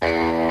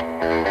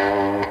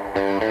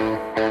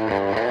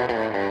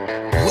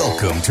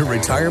to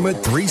Retirement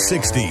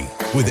 360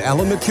 with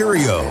Alan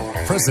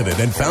Mercurio, president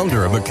and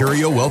founder of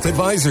Mercurio Wealth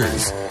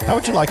Advisors. How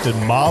would you like to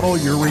model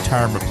your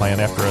retirement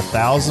plan after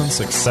 1,000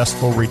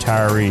 successful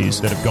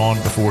retirees that have gone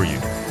before you?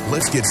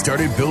 Let's get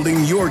started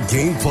building your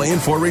game plan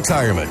for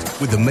retirement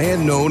with the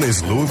man known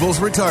as Louisville's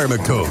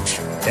retirement coach,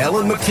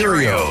 Alan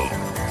Mercurio.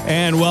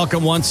 And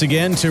welcome once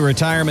again to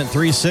Retirement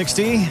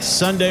 360,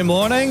 Sunday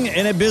morning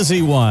and a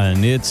busy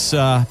one. It's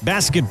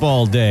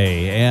basketball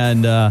day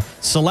and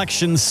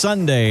Selection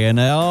Sunday, and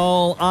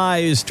all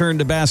eyes turn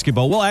to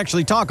basketball. We'll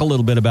actually talk a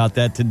little bit about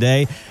that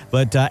today,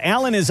 but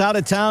Alan is out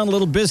of town,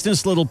 little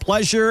business, little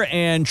pleasure,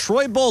 and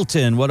Troy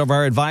Bolton, one of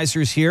our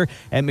advisors here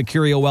at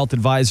Mercurio Wealth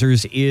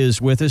Advisors,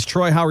 is with us.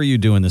 Troy, how are you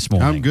doing this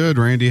morning? I'm good,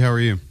 Randy. How are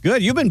you?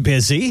 Good. You've been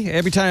busy.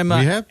 Every time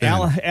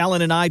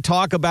Alan and I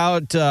talk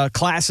about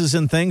classes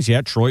and things,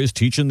 Troy is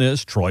teaching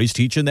this, Troy's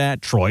teaching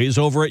that, Troy is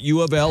over at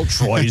U of L,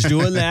 Troy's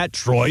doing that,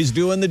 Troy's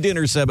doing the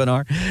dinner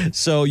seminar.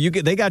 So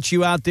they got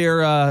you out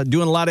there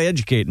doing a lot of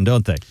educating,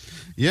 don't they?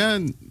 Yeah,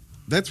 and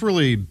that's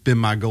really been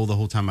my goal the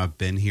whole time I've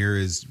been here,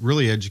 is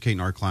really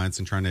educating our clients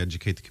and trying to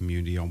educate the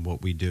community on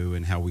what we do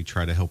and how we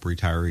try to help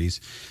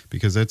retirees,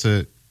 because that's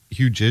a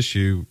huge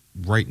issue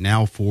right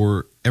now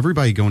for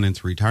everybody going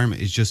into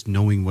retirement, is just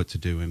knowing what to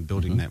do and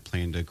building that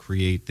plan to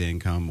create the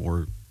income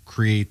or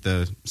create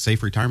the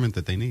safe retirement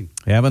that they need.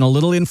 Having a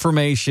little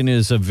information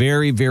is a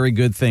very, very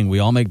good thing. We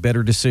all make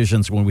better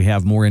decisions when we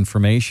have more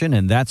information,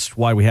 and that's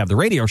why we have the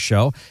radio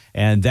show,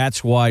 and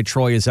that's why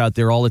Troy is out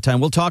there all the time.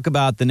 We'll talk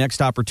about the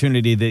next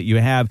opportunity that you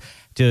have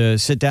to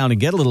sit down and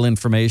get a little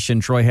information.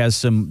 Troy has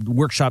some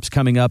workshops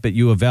coming up at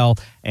U of L,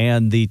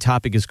 and the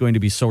topic is going to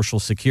be Social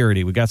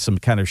Security. We've got some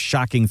kind of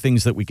shocking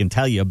things that we can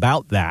tell you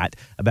about that,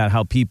 about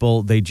how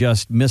people, they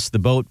just miss the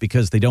boat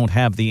because they don't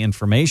have the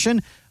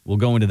information. We'll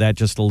go into that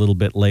just a little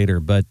bit later.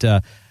 But,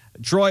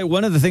 Troy,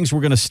 one of the things we're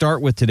going to start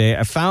with today,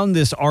 I found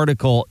this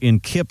article in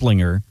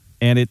Kiplinger,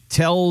 and it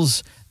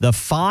tells the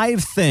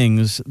 5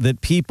 things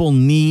that people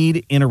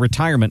need in a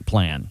retirement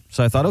plan.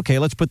 So I thought, okay,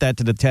 let's put that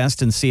to the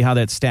test and see how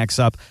that stacks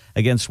up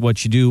against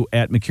what you do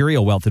at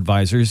Mercurio Wealth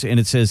Advisors. And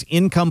it says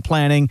income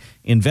planning,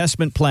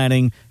 investment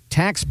planning,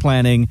 tax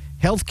planning,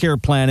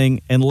 healthcare planning,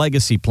 and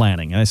legacy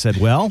planning. And I said,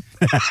 well,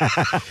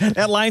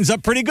 that lines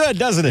up pretty good,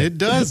 doesn't it? It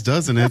does,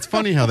 doesn't it? It's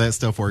funny how that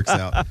stuff works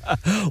out.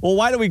 Well,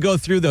 why don't we go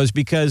through those?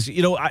 Because,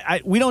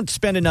 we don't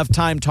spend enough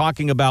time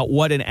talking about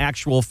what an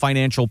actual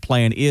financial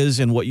plan is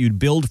and what you'd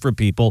build for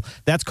people.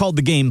 That's called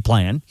the game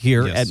plan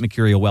here at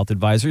Mercurio Wealth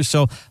Advisors.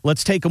 So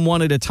let's take them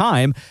one at a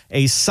time.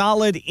 A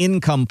solid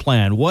income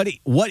plan. What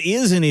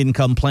is an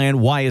income plan?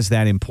 Why is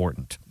that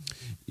important?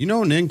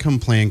 An income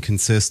plan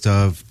consists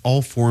of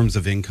all forms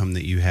of income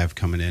that you have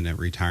coming in at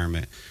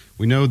retirement.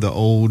 We know the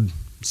old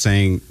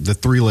saying, the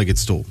 3-legged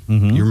stool.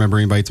 Mm-hmm. You remember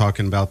anybody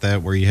talking about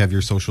that, where you have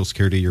your Social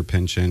Security, your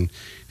pension,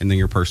 and then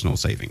your personal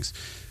savings?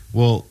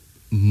 Well,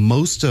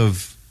 most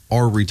of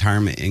our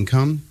retirement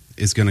income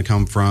is going to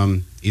come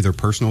from either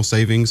personal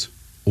savings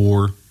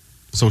or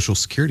Social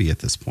Security at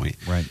this point.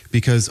 Right.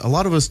 Because a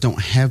lot of us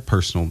don't have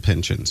personal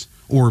pensions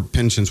or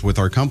pensions with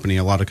our company.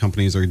 A lot of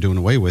companies are doing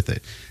away with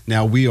it.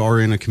 Now, we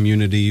are in a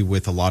community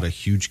with a lot of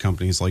huge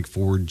companies like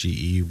Ford,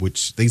 GE,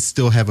 which they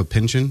still have a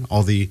pension.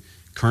 All the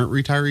current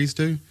retirees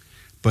do.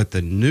 But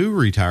the new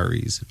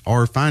retirees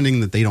are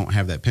finding that they don't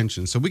have that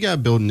pension. So we got to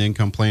build an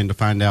income plan to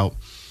find out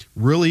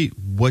really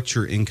what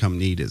your income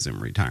need is in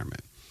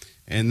retirement.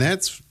 And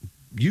that's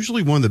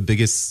usually one of the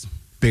biggest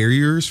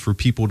barriers for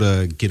people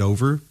to get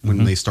over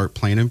when they start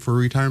planning for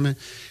retirement.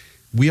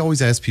 We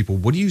always ask people,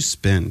 what do you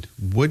spend?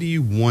 What do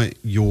you want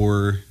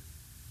your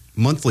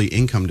monthly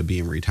income to be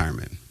in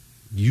retirement?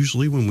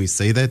 Usually when we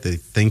say that, they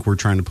think we're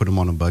trying to put them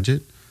on a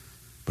budget.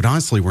 But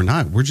honestly, we're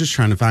not. We're just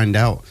trying to find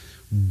out,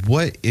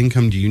 what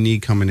income do you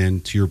need coming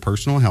into your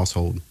personal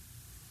household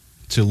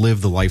to live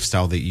the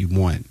lifestyle that you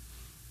want?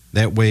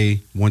 That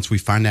way, once we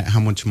find out how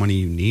much money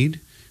you need,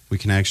 we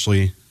can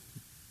actually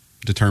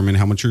determine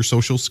how much your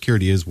Social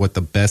Security is, what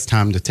the best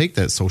time to take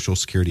that Social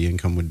Security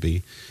income would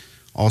be.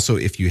 Also,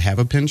 if you have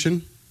a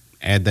pension,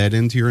 add that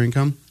into your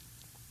income.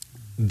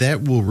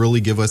 That will really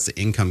give us the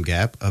income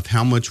gap of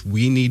how much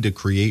we need to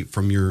create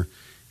from your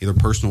either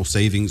personal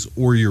savings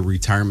or your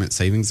retirement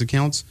savings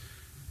accounts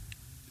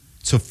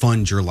to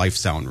fund your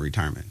lifestyle in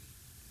retirement.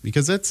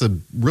 Because that's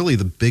really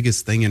the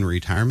biggest thing in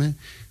retirement.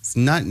 It's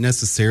not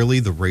necessarily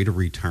the rate of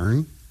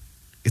return.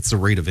 It's the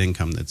rate of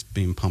income that's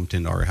being pumped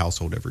into our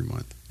household every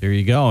month. There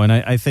you go. And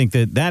I think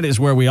that is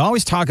where we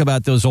always talk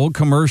about those old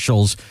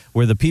commercials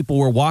where the people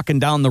were walking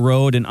down the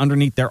road and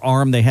underneath their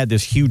arm they had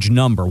this huge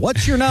number.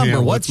 What's your number? Yeah,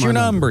 what's your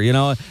number? And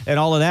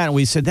all of that. And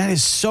we said that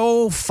is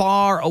so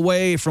far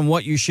away from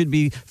what you should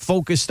be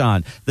focused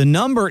on. The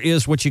number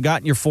is what you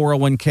got in your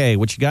 401k,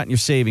 what you got in your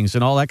savings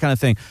and all that kind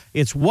of thing.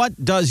 It's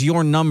what does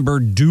your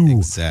number do?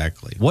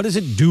 Exactly. What does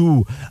it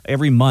do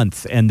every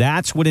month? And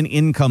that's what an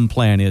income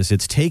plan is.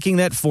 It's taking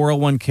that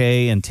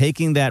 401k and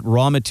taking that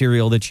raw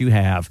material that you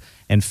have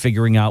and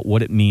figuring out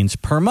what it means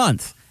per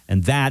month.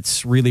 And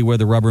that's really where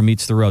the rubber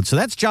meets the road. So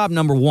that's job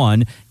number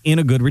one in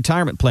a good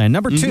retirement plan.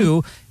 Number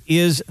two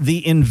is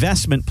the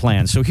investment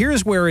plan. So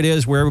here's where it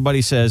is where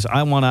everybody says,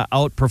 I want to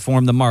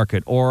outperform the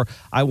market, or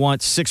I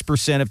want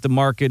 6% if the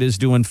market is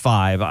doing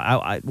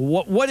 5%.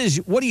 What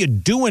are you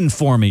doing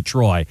for me,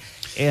 Troy?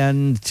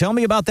 And tell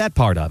me about that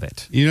part of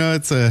it.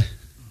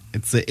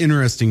 It's the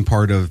interesting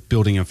part of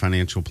building a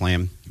financial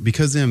plan,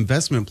 because the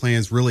investment plan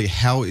is really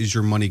how is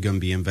your money going to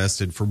be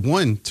invested, for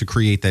one, to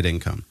create that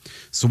income.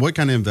 So what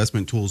kind of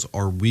investment tools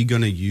are we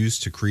going to use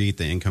to create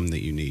the income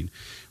that you need?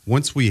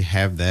 Once we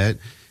have that,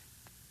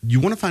 you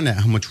want to find out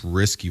how much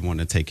risk you want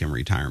to take in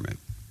retirement.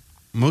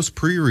 Most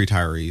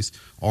pre-retirees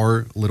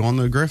are a little on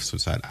the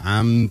aggressive side.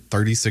 I'm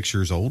 36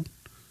 years old,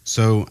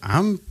 so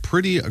I'm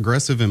pretty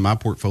aggressive in my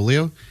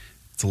portfolio.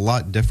 It's a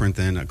lot different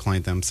than a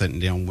client that I'm sitting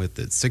down with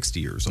that's 60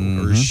 years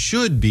old, or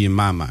should be in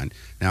my mind.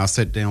 Now, I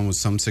sit down with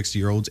some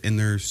 60-year-olds, and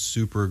they're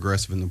super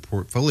aggressive in the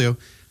portfolio.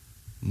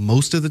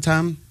 Most of the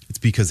time, it's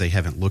because they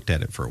haven't looked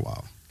at it for a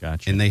while.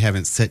 Gotcha. And they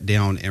haven't sat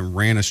down and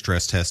ran a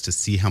stress test to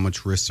see how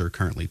much risk they're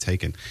currently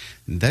taking.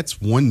 And that's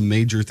one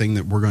major thing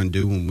that we're going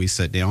to do when we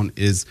sit down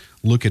is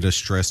look at a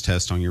stress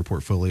test on your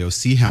portfolio,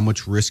 see how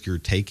much risk you're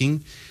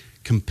taking,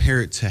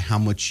 compare it to how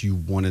much you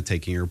want to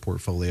take in your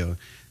portfolio.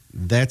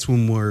 That's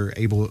when we're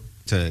able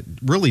to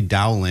really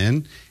dial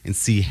in and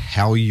see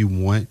how you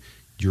want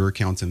your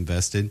accounts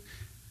invested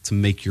to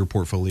make your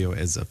portfolio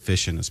as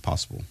efficient as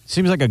possible.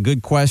 Seems like a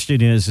good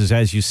question is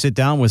as you sit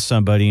down with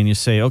somebody and you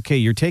say, okay,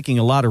 you're taking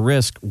a lot of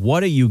risk.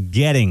 What are you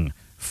getting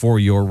for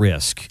your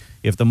risk?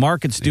 If the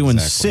market's doing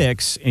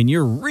 6 and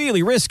you're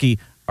really risky,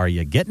 are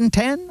you getting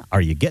 10?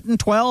 Are you getting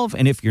 12?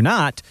 And if you're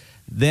not,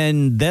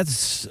 then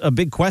that's a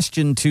big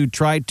question to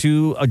try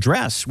to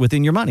address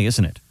within your money,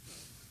 isn't it?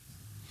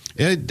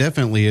 It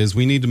definitely is.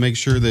 We need to make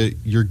sure that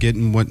you're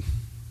getting what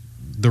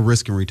the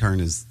risk and return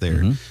is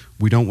there.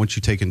 We don't want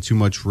you taking too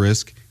much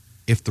risk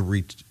if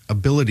the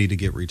ability to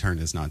get return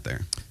is not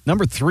there.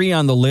 Number 3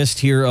 on the list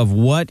here of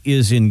what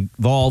is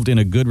involved in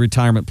a good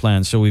retirement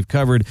plan. So we've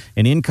covered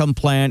an income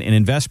plan, an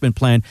investment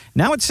plan.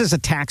 Now it says a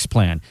tax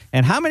plan.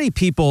 And how many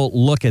people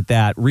look at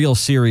that real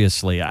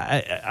seriously?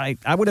 I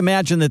would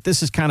imagine that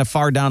this is kind of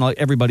far down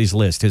everybody's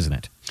list, isn't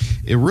it?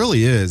 It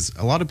really is.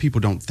 A lot of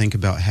people don't think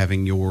about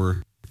having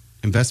your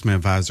investment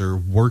advisor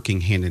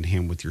working hand in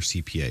hand with your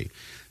CPA.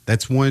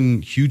 That's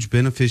one huge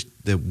benefit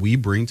that we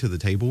bring to the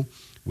table.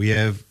 We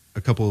have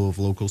a couple of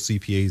local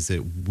CPAs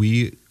that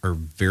we are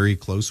very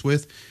close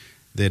with,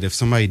 that if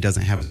somebody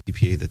doesn't have a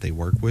CPA that they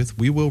work with,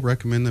 we will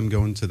recommend them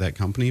going to that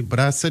company. But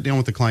I sat down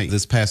with a client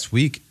this past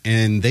week,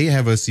 and they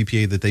have a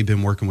CPA that they've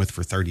been working with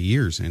for 30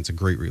 years, and it's a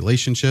great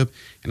relationship.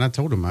 And I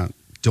told them I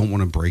don't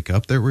want to break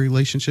up that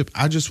relationship.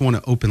 I just want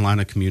an open line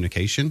of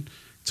communication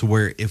to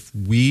where if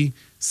we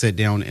sit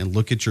down and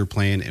look at your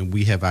plan and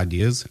we have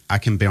ideas, I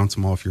can bounce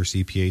them off your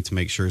CPA to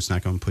make sure it's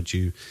not going to put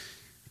you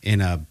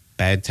in a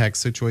bad tax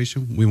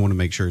situation. We want to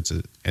make sure it's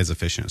as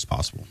efficient as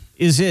possible.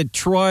 Is it,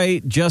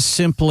 Troy, just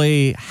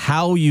simply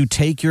how you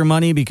take your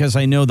money? Because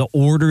I know the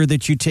order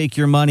that you take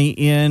your money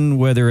in,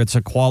 whether it's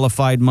a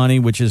qualified money,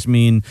 which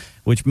means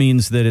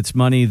that it's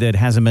money that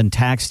hasn't been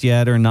taxed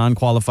yet, or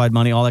non-qualified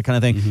money, all that kind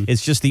of thing.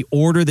 It's just the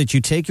order that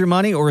you take your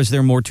money, or is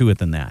there more to it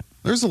than that?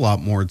 There's a lot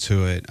more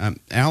to it.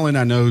 Alan,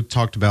 I know,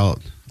 talked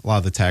about a lot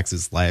of the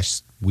taxes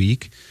last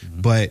week,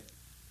 but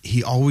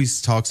he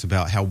always talks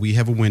about how we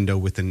have a window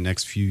within the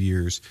next few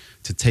years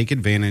to take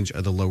advantage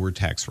of the lower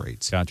tax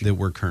rates that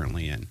we're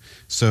currently in.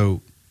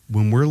 So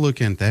when we're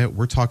looking at that,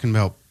 we're talking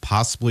about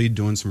possibly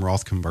doing some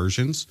Roth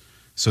conversions.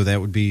 So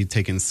that would be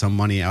taking some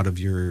money out of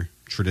your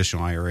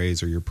traditional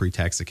IRAs or your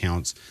pre-tax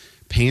accounts,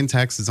 paying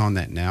taxes on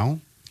that now,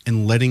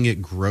 and letting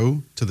it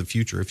grow to the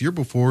future. If you're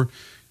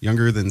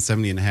younger than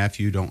 70 and a half,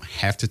 you don't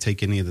have to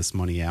take any of this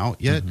money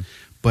out yet.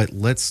 But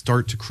let's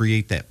start to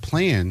create that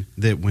plan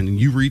that when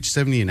you reach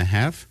 70 and a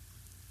half,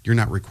 you're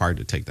not required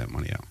to take that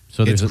money out.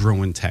 So it's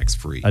growing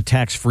tax-free. A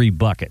tax-free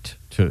bucket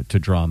to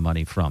draw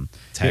money from.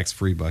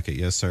 Tax-free bucket,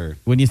 yes, sir.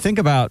 When you think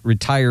about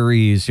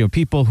retirees,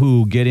 people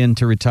who get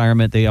into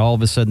retirement, they all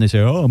of a sudden they say,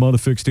 oh, I'm on a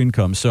fixed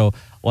income. So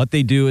what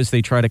they do is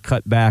they try to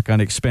cut back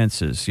on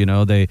expenses.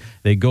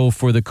 They go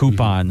for the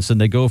coupons and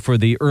they go for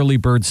the early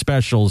bird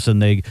specials, and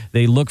they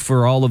look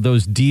for all of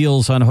those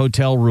deals on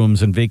hotel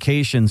rooms and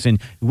vacations. And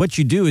what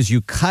you do is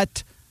you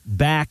cut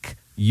back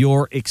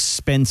your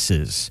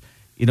expenses.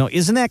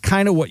 Isn't that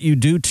kind of what you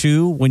do,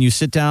 too, when you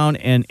sit down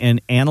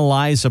and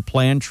analyze a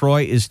plan,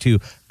 Troy, is to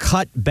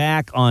cut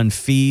back on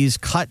fees,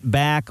 cut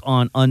back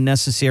on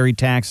unnecessary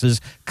taxes,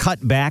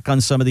 cut back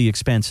on some of the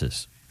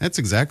expenses? That's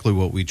exactly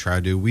what we try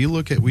to do.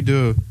 We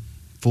do a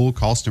full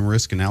cost and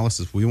risk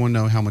analysis. We want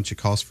to know how much it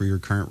costs for your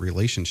current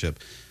relationship.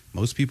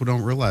 Most people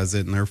don't realize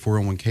that in their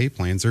 401k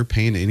plans, they're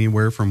paying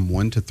anywhere from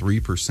 1% to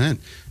 3%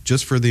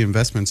 just for the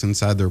investments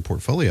inside their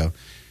portfolio.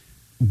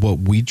 What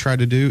we try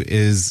to do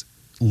is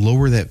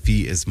lower that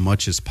fee as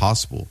much as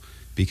possible,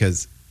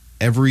 because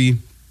every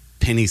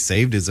penny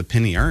saved is a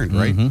penny earned,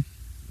 right?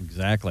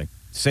 Exactly.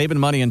 Saving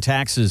money in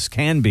taxes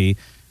can be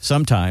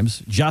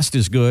sometimes just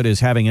as good as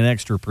having an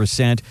extra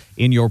percent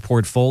in your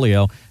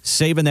portfolio.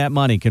 Saving that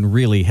money can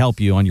really help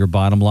you on your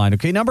bottom line.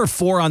 Okay, number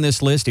 4 on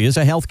this list is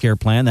a healthcare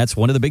plan. That's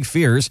one of the big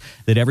fears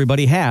that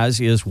everybody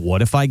has is,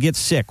 what if I get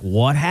sick?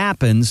 What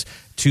happens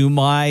to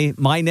my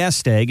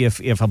nest egg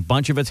if a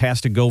bunch of it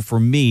has to go for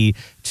me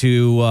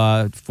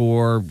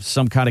for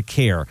some kind of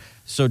care?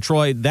 So,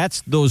 Troy,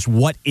 that's those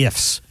what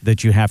ifs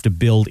that you have to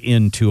build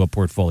into a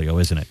portfolio,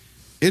 isn't it?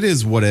 It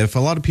is what if. A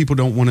lot of people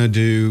don't want to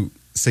do,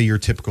 say, your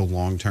typical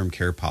long-term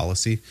care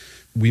policy.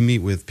 We meet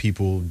with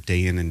people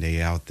day in and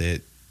day out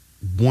that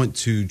want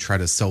to try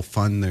to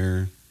self-fund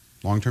their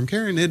long-term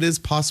care, and it is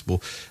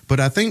possible. But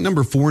I think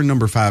number 4 and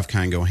number 5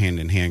 kind of go hand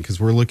in hand, because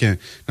we're looking at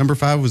number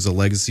 5 was a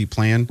legacy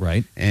plan,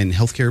 right, and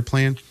healthcare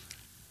plan.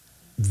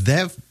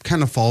 That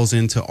kind of falls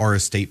into our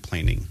estate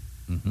planning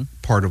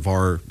part of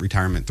our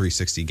Retirement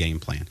 360 game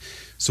plan.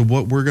 So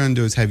what we're going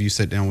to do is have you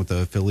sit down with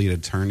an affiliate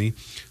attorney,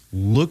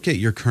 look at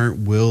your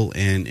current will,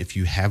 and if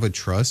you have a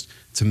trust,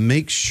 to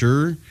make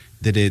sure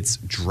that it's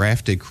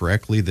drafted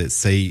correctly, that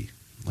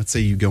let's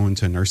say you go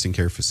into a nursing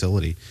care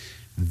facility,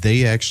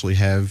 they actually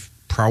have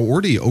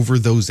priority over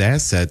those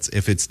assets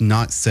if it's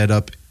not set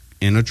up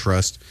in a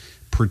trust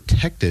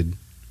protected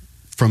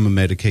from a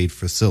Medicaid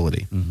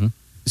facility.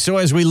 So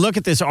as we look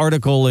at this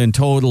article in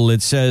total,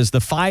 it says the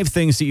 5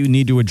 things that you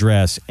need to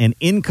address: an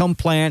income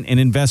plan, an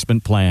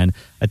investment plan,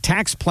 a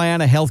tax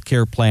plan, a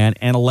healthcare plan,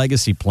 and a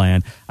legacy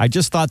plan. I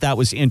just thought that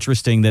was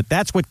interesting,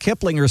 that's what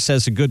Kiplinger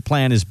says a good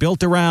plan is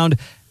built around.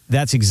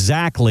 That's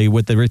exactly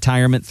what the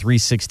Retirement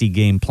 360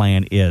 game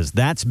plan is.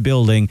 That's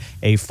building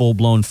a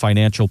full-blown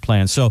financial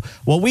plan. So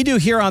what we do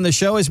here on the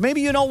show is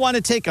maybe you don't want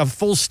to take a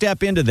full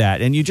step into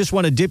that and you just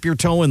want to dip your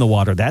toe in the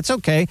water. That's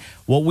okay.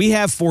 What we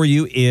have for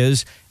you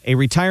is a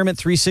Retirement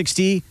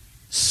 360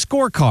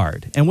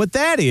 scorecard. And what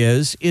that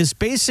is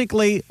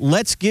basically,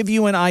 let's give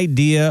you an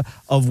idea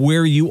of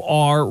where you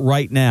are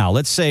right now.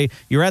 Let's say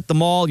you're at the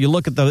mall, you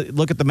look at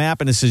the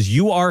map and it says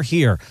you are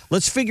here.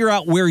 Let's figure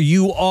out where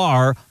you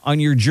are on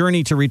your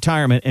journey to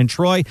retirement. And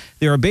Troy,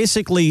 there are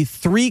basically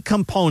 3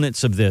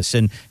 components of this.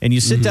 And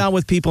you sit down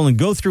with people and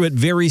go through it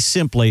very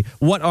simply.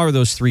 What are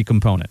those 3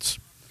 components?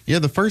 Yeah,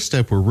 the first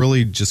step, we're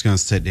really just going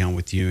to sit down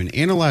with you and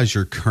analyze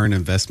your current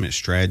investment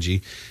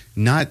strategy,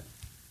 not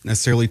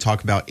necessarily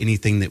talk about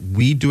anything that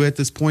we do at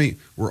this point.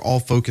 We're all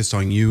focused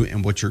on you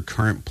and what your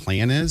current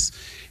plan is.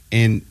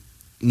 And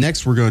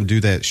next, we're going to do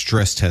that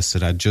stress test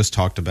that I just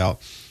talked about.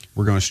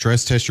 We're going to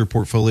stress test your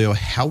portfolio.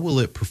 How will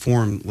it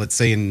perform, let's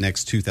say, in the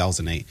next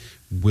 2008?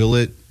 Will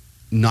it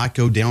not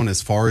go down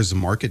as far as the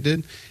market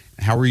did?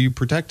 How are you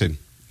protected?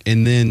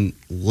 And then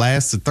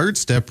last, the third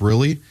step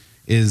really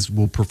is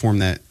we'll perform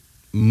that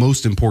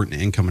most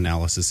important income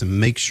analysis and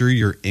make sure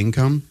your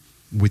income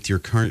with your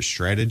current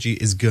strategy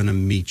is going to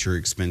meet your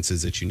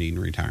expenses that you need in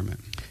retirement.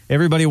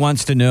 Everybody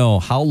wants to know,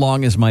 how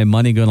long is my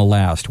money going to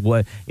last?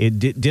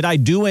 Did I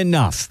do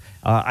enough?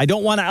 I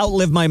don't want to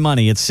outlive my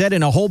money. It's said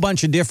in a whole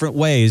bunch of different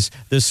ways.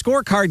 The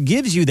scorecard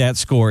gives you that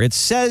score. It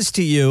says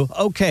to you,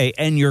 okay,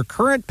 and your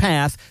current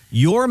path,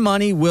 your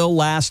money will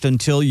last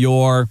until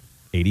you're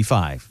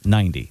 85,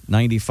 90,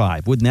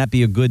 95. Wouldn't that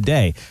be a good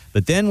day?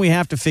 But then we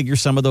have to figure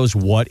some of those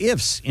what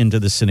ifs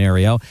into the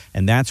scenario,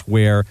 and that's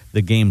where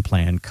the game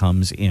plan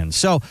comes in.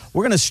 So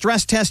we're going to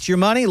stress test your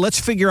money. Let's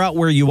figure out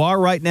where you are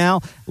right now.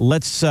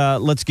 Let's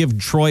give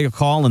Troy a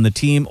call and the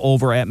team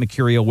over at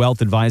Mercurio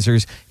Wealth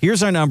Advisors.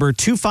 Here's our number,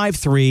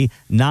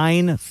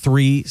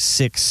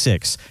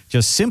 253-9366.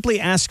 Just simply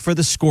ask for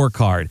the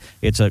scorecard.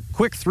 It's a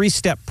quick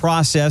 3-step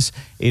process.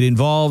 It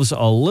involves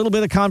a little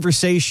bit of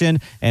conversation,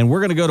 and we're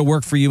going to go to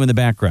work for you in the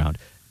background.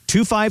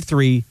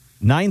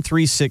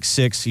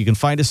 253-9366. You can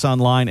find us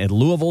online at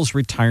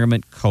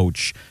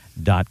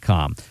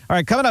Louisville'sRetirementCoach.com. All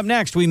right, coming up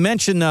next, we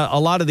mentioned a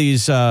lot of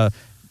these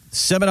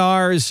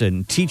seminars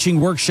and teaching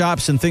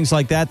workshops and things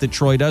like that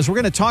Troy does. We're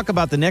going to talk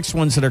about the next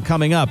ones that are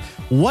coming up.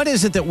 What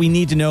is it that we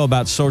need to know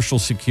about Social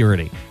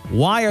Security?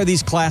 Why are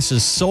these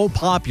classes so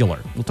popular?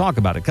 We'll talk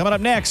about it coming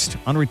up next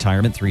on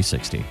Retirement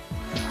 360.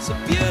 It's a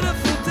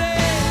beautiful day.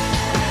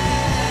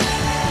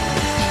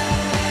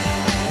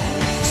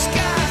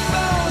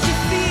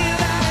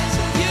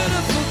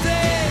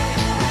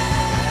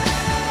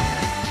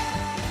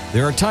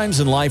 There are times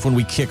in life when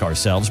we kick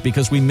ourselves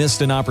because we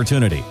missed an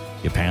opportunity.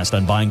 You passed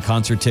on buying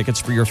concert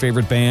tickets for your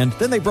favorite band,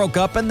 then they broke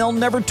up and they'll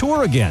never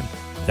tour again.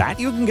 That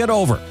you can get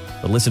over.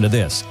 But listen to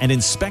this. An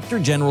inspector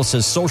general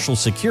says Social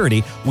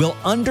Security will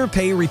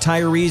underpay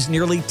retirees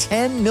nearly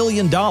 $10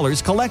 million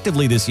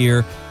collectively this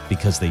year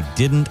because they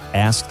didn't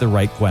ask the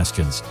right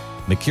questions.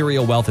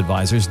 Mercurio Wealth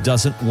Advisors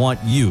doesn't want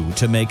you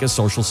to make a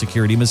Social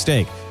Security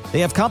mistake. They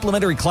have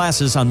complimentary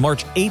classes on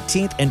March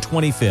 18th and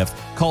 25th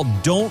called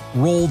Don't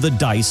Roll the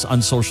Dice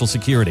on Social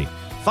Security.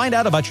 Find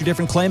out about your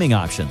different claiming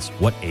options,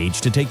 what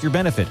age to take your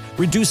benefit,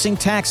 reducing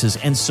taxes,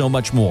 and so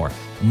much more.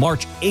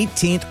 March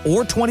 18th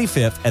or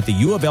 25th at the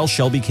U of L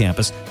Shelby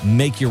campus.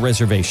 Make your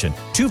reservation.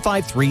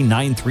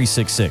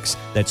 253-9366.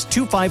 That's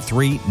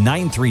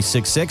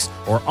 253-9366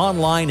 or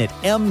online at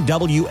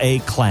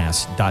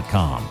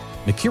mwaclass.com.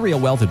 Mercurio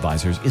Wealth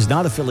Advisors is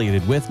not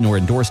affiliated with nor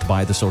endorsed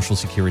by the Social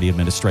Security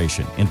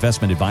Administration.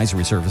 Investment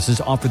advisory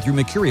services offered through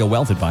Mercurio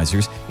Wealth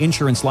Advisors,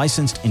 insurance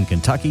licensed in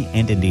Kentucky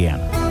and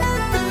Indiana.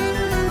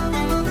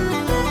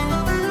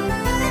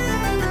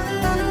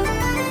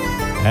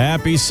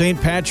 Happy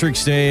St.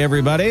 Patrick's Day,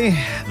 everybody.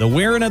 The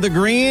wearing of the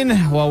green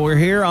while we're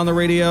here on the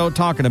radio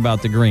talking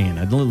about the green.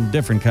 A little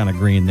different kind of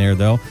green there,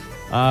 though.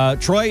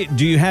 Troy,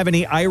 do you have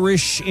any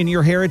Irish in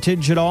your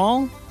heritage at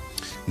all?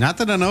 Not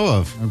that I know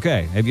of.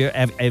 Okay.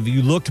 Have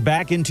you looked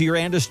back into your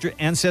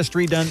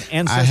ancestry, done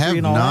ancestry I have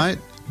and all not,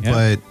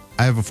 that?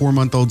 but I have a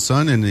 4-month-old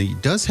son, and he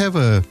does have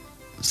a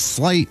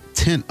slight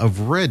tint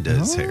of red to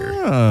his hair.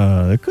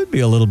 There could be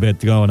a little bit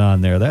going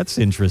on there. That's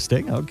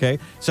interesting. Okay.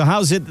 So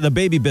how's it, the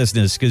baby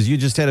business? Because you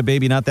just had a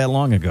baby not that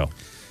long ago.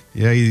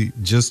 Yeah, he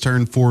just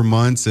turned 4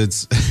 months.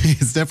 It's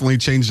definitely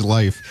changed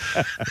life,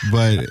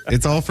 but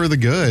it's all for the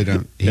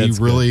good.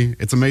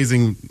 It's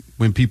amazing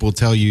when people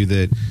tell you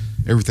that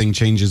everything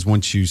changes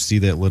once you see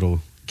that little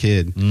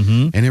kid,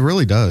 and it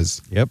really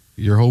does. Yep.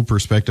 Your whole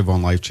perspective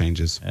on life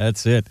changes.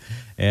 That's it.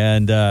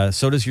 And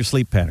so does your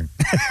sleep pattern.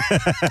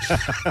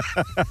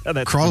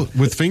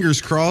 With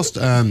fingers crossed,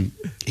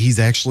 he's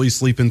actually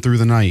sleeping through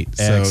the night.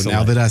 So Excellent.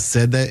 now that I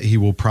said that, he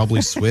will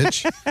probably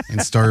switch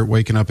and start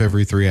waking up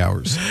every 3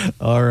 hours.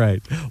 All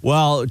right.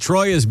 Well,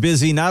 Troy is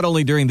busy not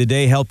only during the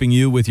day helping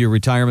you with your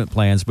retirement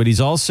plans, but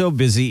he's also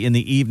busy in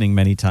the evening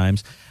many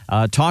times.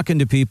 Talking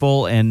to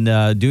people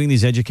and doing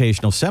these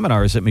educational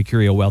seminars that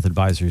Mercurio Wealth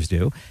Advisors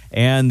do.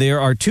 And there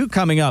are two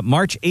coming up,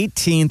 March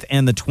 18th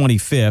and the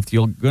 25th.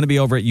 You're going to be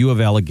over at U of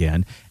L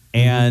again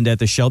and at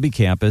the Shelby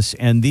campus.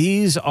 And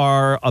these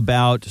are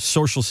about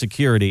Social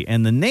Security.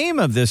 And the name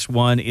of this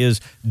one is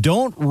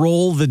Don't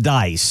Roll the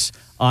Dice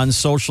on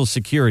Social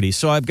Security.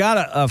 So I've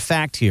got a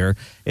fact here.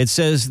 It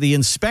says the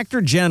Inspector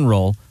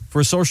General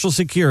for Social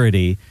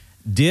Security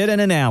did an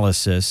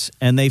analysis,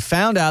 and they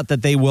found out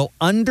that they will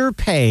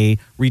underpay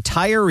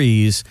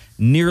retirees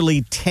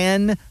nearly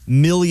 $10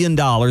 million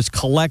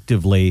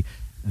collectively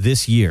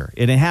this year.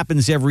 And it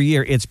happens every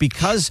year. It's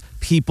because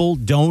people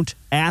don't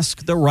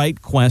ask the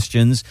right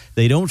questions.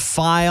 They don't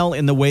file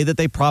in the way that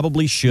they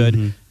probably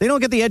should. They don't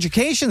get the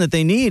education that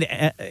they need.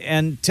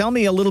 And tell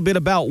me a little bit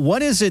about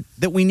what is it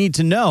that we need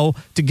to know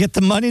to get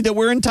the money that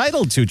we're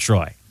entitled to,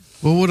 Troy?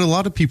 Well, what a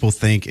lot of people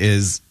think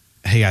is,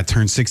 hey, I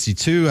turned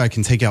 62. I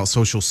can take out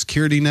Social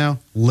Security now.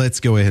 Let's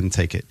go ahead and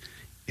take it.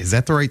 Is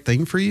that the right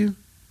thing for you?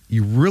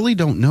 You really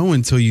don't know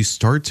until you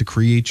start to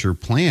create your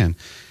plan.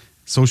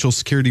 Social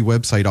Security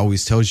website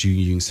always tells you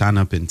you can sign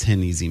up in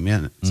 10 easy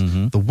minutes.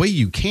 The way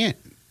you can't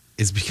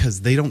is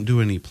because they don't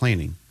do any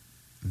planning.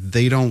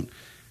 They don't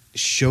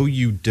show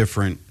you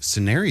different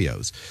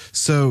scenarios.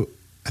 So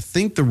I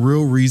think the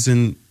real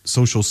reason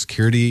Social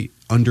Security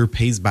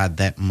underpays by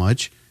that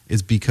much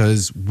is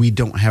because we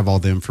don't have all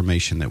the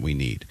information that we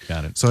need.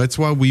 Got it. So that's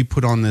why we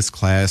put on this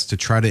class to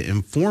try to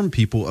inform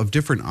people of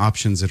different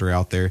options that are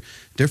out there,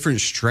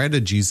 different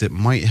strategies that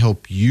might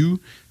help you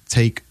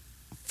take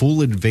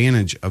full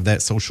advantage of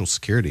that Social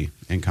Security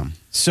income.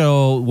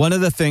 So one of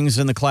the things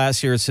in the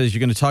class here, it says you're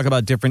going to talk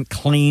about different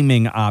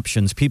claiming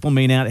options. People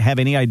may not have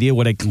any idea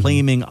what a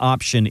claiming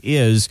option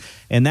is.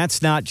 And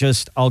that's not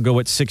just, I'll go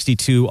at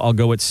 62, I'll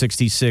go at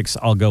 66,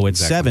 I'll go at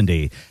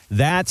 70.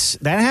 That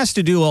has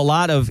to do a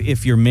lot of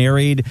if you're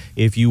married,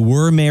 if you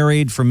were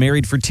married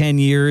for 10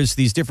 years,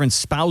 these different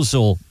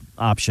spousal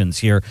options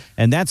here.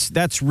 And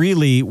that's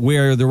really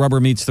where the rubber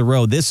meets the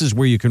road. This is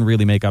where you can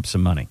really make up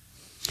some money.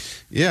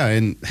 Yeah,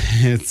 and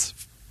it's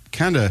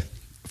kind of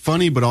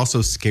funny, but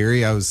also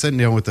scary. I was sitting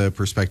down with a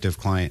prospective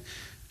client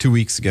 2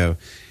 weeks ago,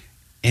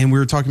 and we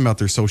were talking about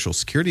their Social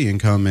Security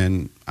income,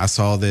 and I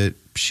saw that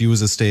she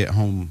was a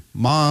stay-at-home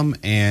mom,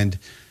 and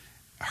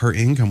her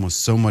income was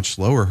so much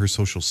lower, her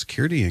Social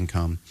Security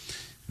income,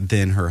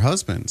 than her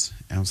husband's.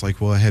 And I was like,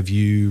 well, have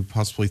you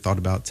possibly thought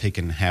about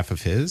taking half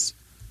of his?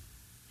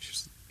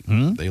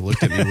 They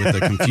looked at me with a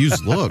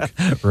confused look.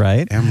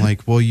 Right. And I'm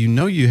like, well,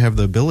 you have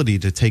the ability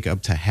to take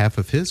up to half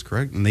of his,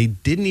 correct? And they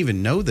didn't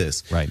even know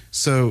this. Right.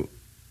 So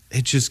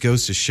it just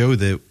goes to show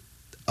that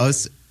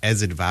us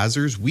as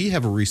advisors, we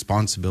have a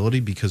responsibility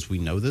because we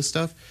know this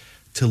stuff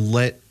to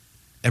let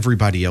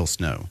everybody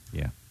else know.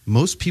 Yeah.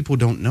 Most people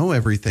don't know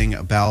everything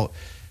about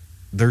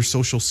their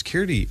Social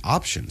Security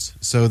options.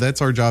 So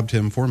that's our job to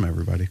inform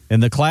everybody.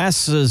 And the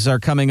classes are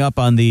coming up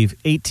on the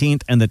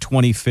 18th and the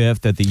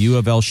 25th at the U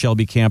of L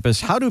Shelby campus.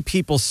 How do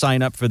people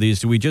sign up for these?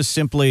 Do we just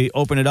simply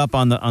open it up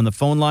on the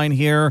phone line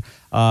here,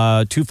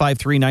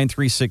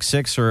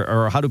 253-9366,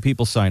 or how do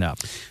people sign up?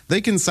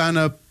 They can sign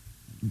up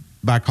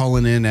by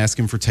calling in,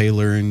 asking for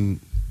Taylor, and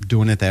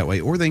doing it that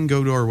way, or they can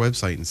go to our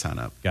website and sign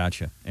up.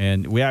 Gotcha.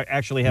 And we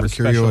actually have a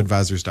special...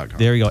 MercurioAdvisors.com.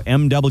 There you go,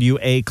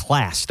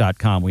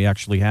 MWAclass.com. We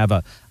actually have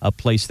a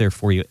place there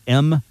for you,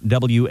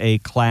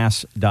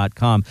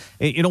 MWAclass.com.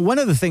 You know, one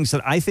of the things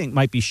that I think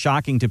might be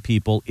shocking to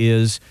people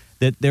is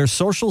that their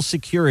Social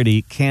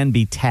Security can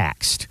be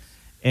taxed.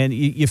 And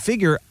you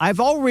figure, I've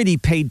already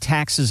paid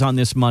taxes on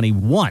this money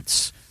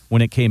once.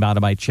 when it came out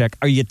of my check.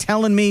 Are you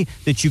telling me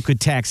that you could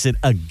tax it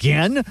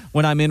again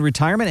when I'm in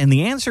retirement? And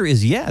the answer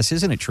is yes,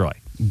 isn't it, Troy?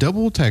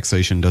 Double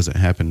taxation doesn't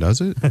happen,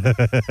 does it?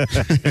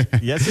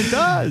 Yes, it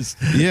does.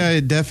 Yeah,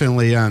 it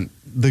definitely.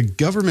 The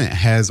government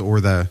has,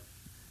 let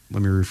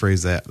me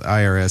rephrase that, the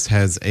IRS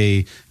has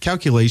a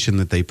calculation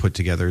that they put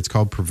together. It's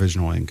called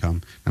provisional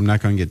income. I'm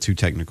not going to get too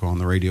technical on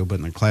the radio, but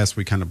in the class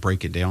we kind of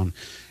break it down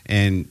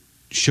and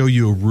show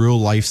you a real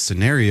life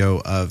scenario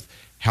of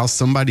how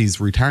somebody's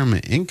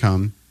retirement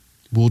income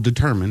will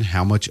determine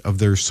how much of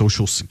their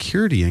Social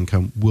Security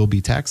income will be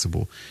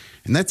taxable.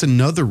 And that's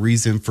another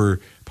reason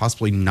for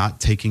possibly not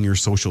taking your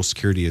Social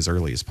Security as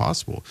early as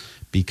possible.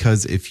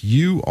 Because if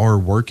you are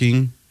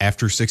working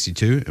after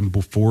 62 and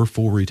before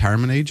full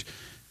retirement age,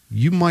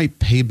 you might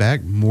pay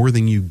back more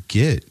than you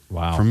get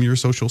from your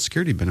Social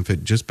Security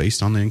benefit just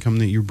based on the income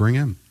that you bring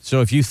in. So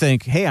if you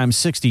think, hey, I'm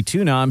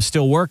 62 now, I'm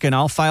still working,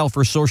 I'll file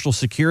for Social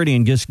Security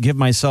and just give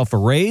myself a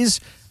raise,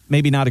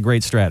 maybe not a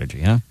great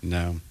strategy, huh?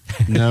 No,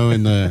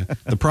 and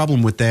the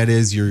problem with that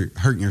is you're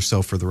hurting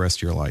yourself for the rest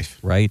of your life.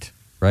 Right.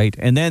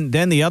 And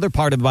then the other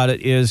part about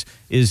it is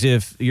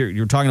if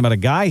you're talking about a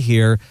guy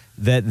here,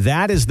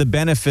 that is the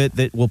benefit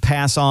that will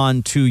pass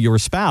on to your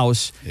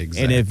spouse.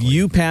 Exactly. And if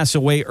you pass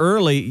away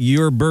early,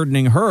 you're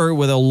burdening her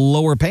with a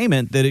lower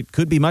payment that it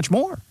could be much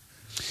more.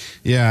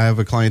 Yeah, I have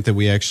a client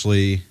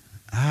that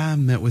I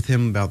met with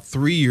him about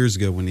 3 years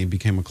ago when he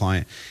became a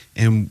client.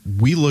 And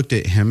we looked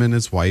at him and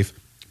his wife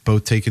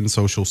both taking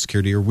Social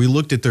Security, or we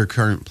looked at their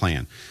current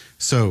plan.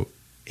 So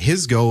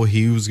his goal,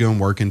 he was going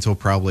to work until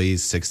probably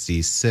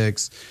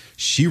 66.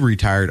 She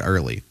retired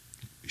early.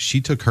 She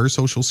took her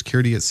Social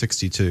Security at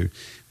 62.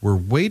 We're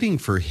waiting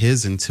for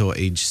his until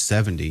age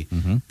 70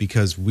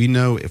 because we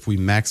know if we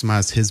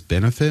maximize his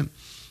benefit,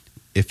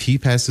 if he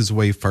passes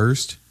away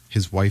first,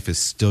 his wife is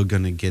still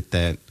going to get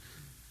that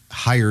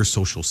higher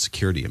Social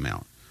Security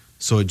amount.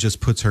 So it just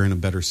puts her in a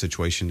better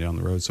situation down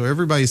the road. So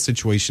everybody's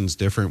situation is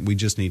different. We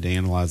just need to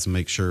analyze and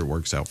make sure it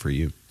works out for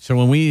you. So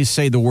when we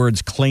say the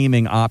words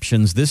claiming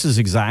options, this is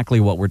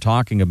exactly what we're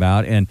talking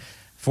about. And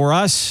for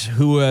us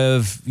who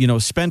have,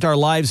 spent our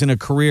lives in a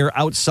career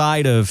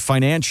outside of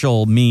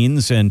financial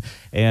means and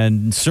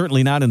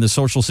certainly not in the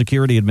Social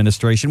Security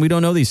Administration, we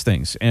don't know these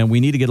things, and we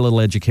need to get a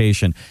little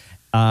education.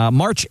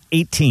 March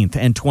 18th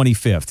and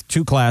 25th,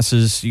 2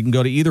 classes. You can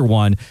go to either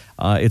one.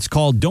 It's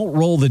called Don't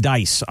Roll the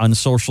Dice on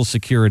Social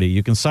Security.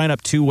 You can sign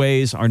up 2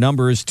 ways. Our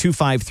number is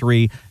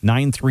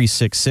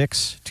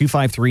 253-9366,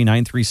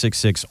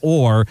 253-9366,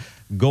 or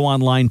go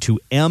online to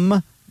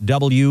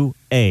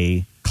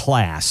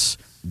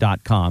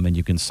mwaclass.com, and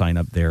you can sign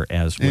up there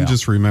as well. And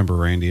just remember,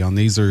 Randy, on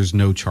these, there's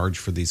no charge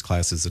for these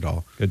classes at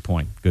all. Good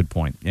point.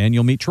 And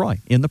you'll meet Troy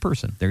in the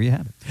person. There you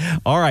have it.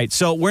 All right,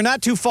 so we're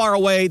not too far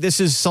away. This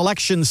is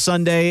Selection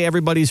Sunday.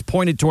 Everybody's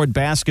pointed toward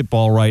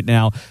basketball right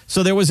now.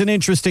 So there was an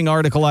interesting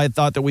article I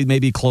thought that we'd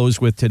maybe close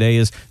with today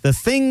is the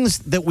things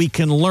that we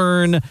can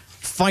learn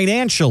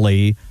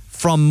financially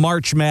from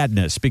March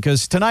Madness,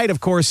 because tonight, of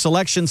course,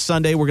 Selection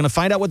Sunday, we're going to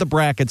find out what the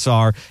brackets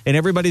are, and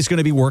everybody's going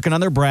to be working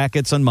on their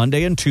brackets on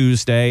Monday and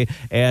Tuesday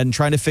and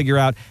trying to figure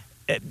out.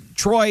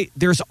 Troy,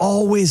 there's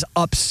always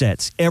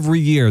upsets every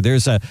year.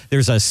 There's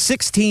a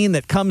 16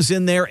 that comes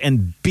in there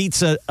and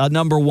beats a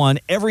number 1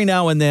 every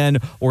now and then,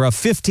 or a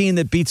 15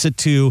 that beats a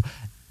 2.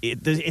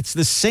 It's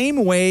the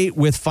same way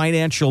with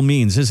financial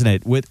means, isn't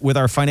it? With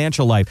our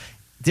financial life,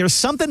 there's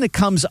something that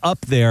comes up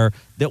there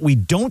that we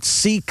don't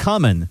see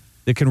coming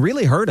that can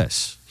really hurt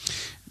us.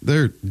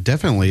 There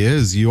definitely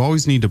is. You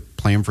always need to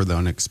plan for the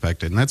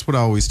unexpected. And that's what I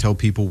always tell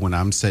people when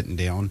I'm sitting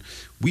down.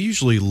 We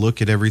usually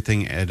look at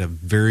everything at a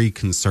very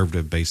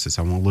conservative basis.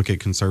 I want to look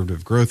at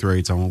conservative growth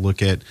rates. I want to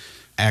look at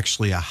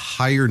actually a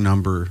higher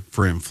number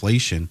for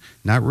inflation,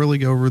 not really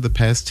go over the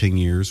past 10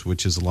 years,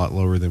 which is a lot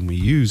lower than we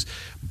use,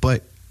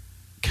 but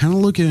kind of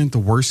looking at the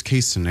worst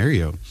case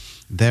scenario.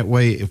 That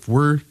way, if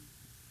we're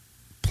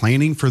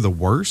planning for the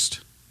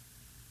worst,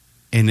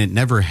 and it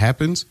never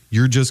happens,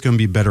 you're just going to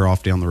be better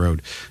off down the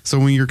road. So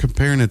when you're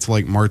comparing it to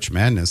like March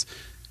Madness,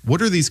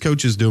 what are these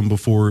coaches doing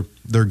before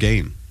their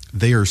game?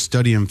 They are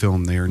studying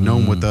film. They are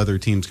knowing what the other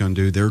team's going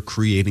to do. They're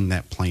creating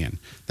that plan.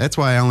 That's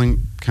why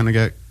Allen kind of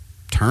got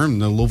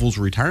termed the Louisville's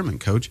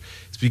retirement coach.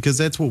 It's because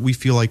that's what we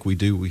feel like we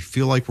do. We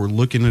feel like we're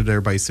looking at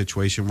everybody's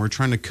situation. We're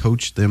trying to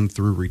coach them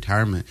through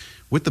retirement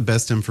with the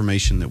best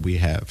information that we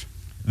have.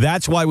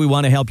 That's why we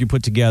want to help you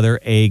put together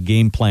a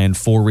game plan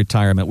for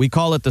retirement. We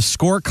call it the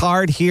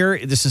scorecard here.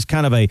 This is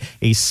kind of a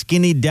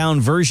skinny down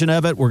version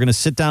of it. We're going to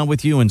sit down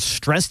with you and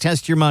stress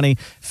test your money,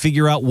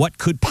 figure out what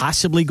could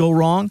possibly go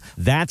wrong.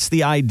 That's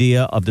the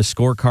idea of the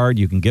scorecard.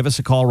 You can give us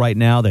a call right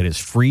now that is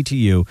free to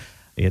you.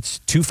 It's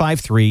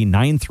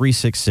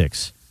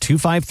 253-9366.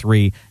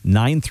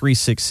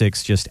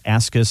 253-9366. Just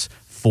ask us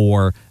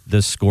for the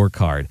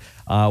scorecard.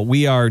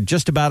 We are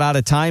just about out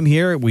of time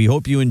here. We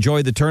hope you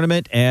enjoyed the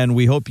tournament, and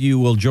we hope you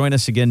will join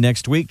us again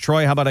next week.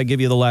 Troy, how about I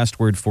give you the last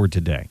word for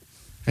today?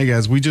 Hey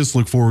guys, we just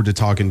look forward to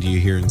talking to you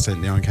here and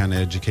sitting down and kind of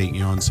educating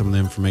you on some of the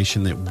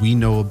information that we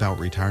know about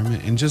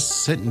retirement and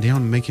just sitting down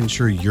and making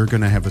sure you're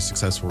going to have a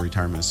successful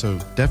retirement. So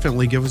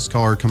definitely give us a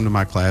call or come to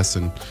my class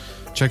and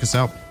check us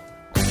out.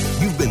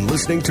 You've been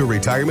listening to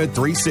Retirement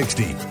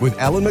 360 with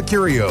Alan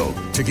Mercurio.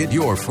 To get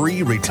your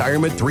free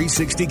Retirement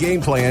 360 game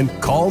plan,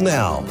 call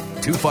now.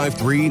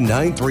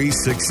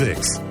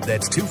 253-9366.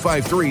 That's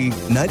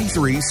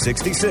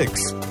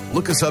 253-9366.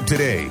 Look us up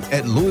today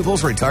at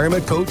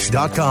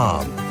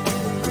Louisville'sRetirementCoach.com.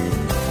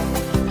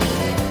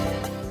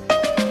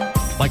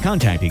 By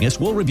contacting us,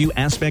 we'll review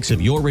aspects of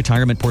your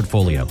retirement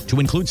portfolio to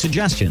include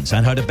suggestions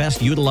on how to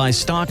best utilize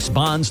stocks,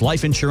 bonds,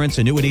 life insurance,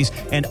 annuities,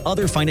 and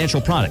other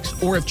financial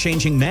products, or if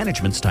changing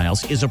management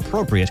styles is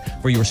appropriate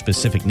for your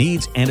specific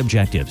needs and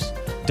objectives.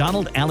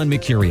 Donald Allen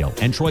Mercurio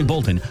and Troy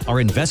Bolton are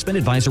investment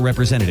advisor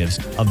representatives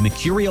of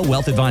Mercurio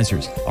Wealth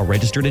Advisors, a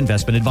registered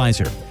investment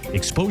advisor.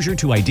 Exposure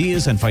to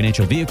ideas and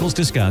financial vehicles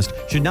discussed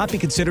should not be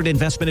considered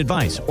investment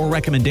advice or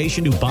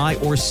recommendation to buy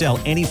or sell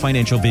any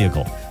financial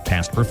vehicle.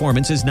 Past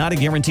performance is not a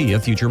guarantee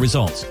of future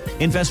results.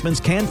 Investments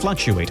can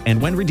fluctuate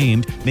and when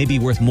redeemed may be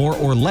worth more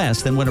or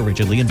less than when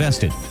originally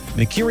invested.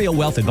 Mercurio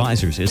Wealth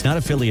Advisors is not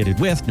affiliated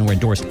with nor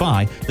endorsed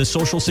by the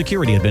Social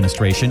Security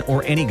Administration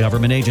or any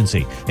government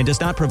agency and does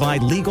not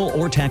provide legal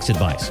or tax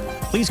advice.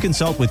 Please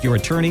consult with your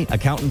attorney,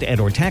 accountant,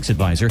 and/or tax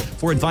advisor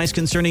for advice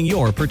concerning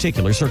your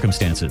particular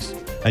circumstances.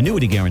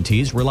 Annuity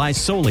guarantees rely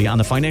solely on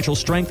the financial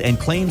strength and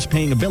claims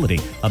paying ability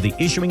of the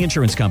issuing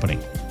insurance company.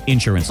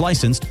 Insurance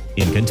licensed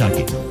in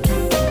Kentucky.